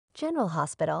General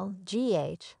Hospital,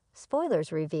 GH,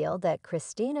 spoilers reveal that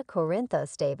Kristina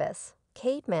Corinthos Davis,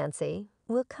 Kate Mancy,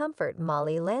 will comfort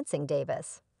Molly Lansing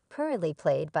Davis, currently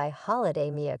played by Holiday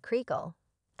Mia Kriegel,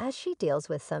 as she deals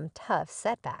with some tough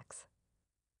setbacks.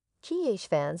 GH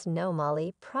fans know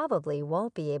Molly probably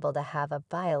won't be able to have a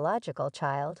biological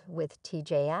child with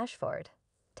TJ Ashford,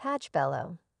 Taj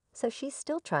Bello, so she's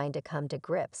still trying to come to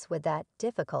grips with that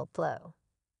difficult blow.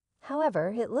 However,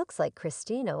 it looks like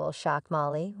Kristina will shock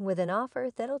Molly with an offer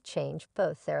that'll change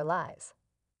both their lives.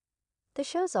 The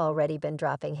show's already been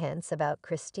dropping hints about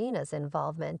Kristina's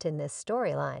involvement in this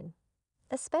storyline,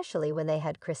 especially when they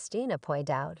had Kristina point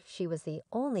out she was the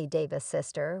only Davis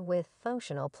sister with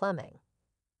functional plumbing.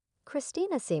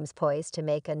 Kristina seems poised to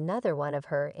make another one of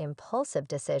her impulsive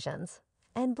decisions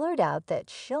and blurt out that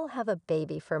she'll have a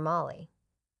baby for Molly.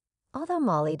 Although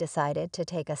Molly decided to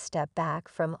take a step back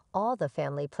from all the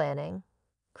family planning,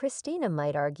 Kristina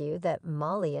might argue that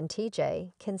Molly and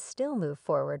TJ can still move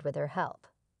forward with her help.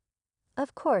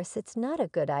 Of course, it's not a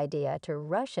good idea to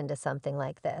rush into something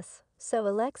like this, so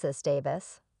Alexis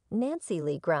Davis, Nancy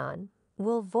Lee Grahn,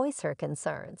 will voice her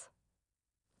concerns.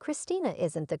 Kristina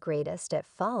isn't the greatest at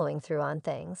following through on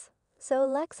things, so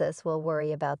Alexis will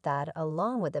worry about that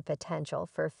along with the potential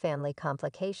for family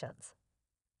complications.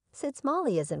 Since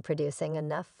Molly isn't producing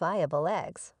enough viable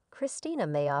eggs, Kristina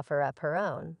may offer up her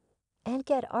own and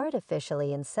get artificially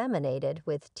inseminated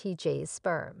with TJ's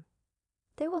sperm.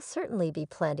 There will certainly be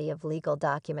plenty of legal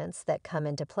documents that come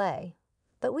into play,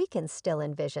 but we can still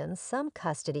envision some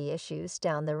custody issues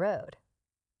down the road.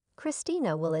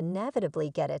 Kristina will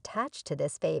inevitably get attached to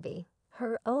this baby,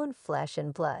 her own flesh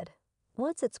and blood,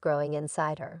 once it's growing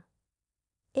inside her.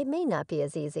 It may not be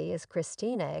as easy as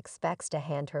Kristina expects to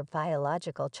hand her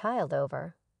biological child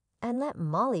over and let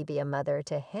Molly be a mother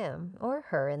to him or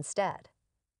her instead.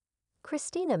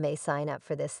 Kristina may sign up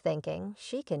for this thinking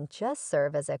she can just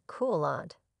serve as a cool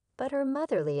aunt, but her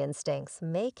motherly instincts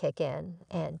may kick in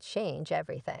and change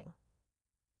everything.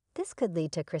 This could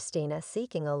lead to Kristina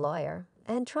seeking a lawyer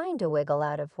and trying to wiggle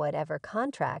out of whatever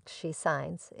contract she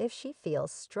signs if she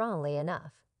feels strongly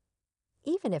enough.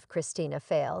 Even if Kristina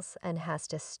fails and has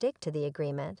to stick to the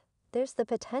agreement, there's the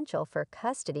potential for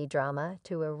custody drama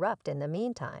to erupt in the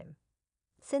meantime.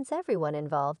 Since everyone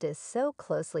involved is so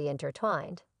closely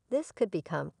intertwined, this could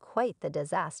become quite the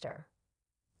disaster.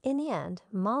 In the end,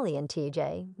 Molly and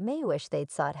TJ may wish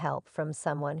they'd sought help from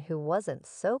someone who wasn't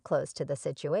so close to the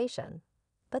situation,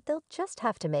 but they'll just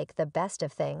have to make the best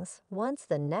of things once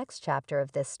the next chapter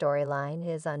of this storyline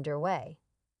is underway.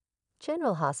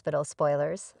 General Hospital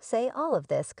spoilers say all of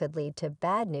this could lead to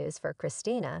bad news for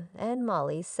Kristina and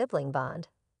Molly's sibling bond,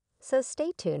 so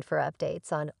stay tuned for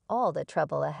updates on all the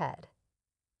trouble ahead.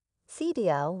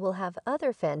 CDL will have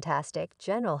other fantastic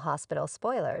General Hospital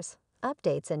spoilers,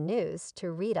 updates, and news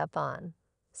to read up on,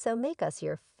 so make us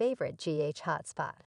your favorite GH hotspot.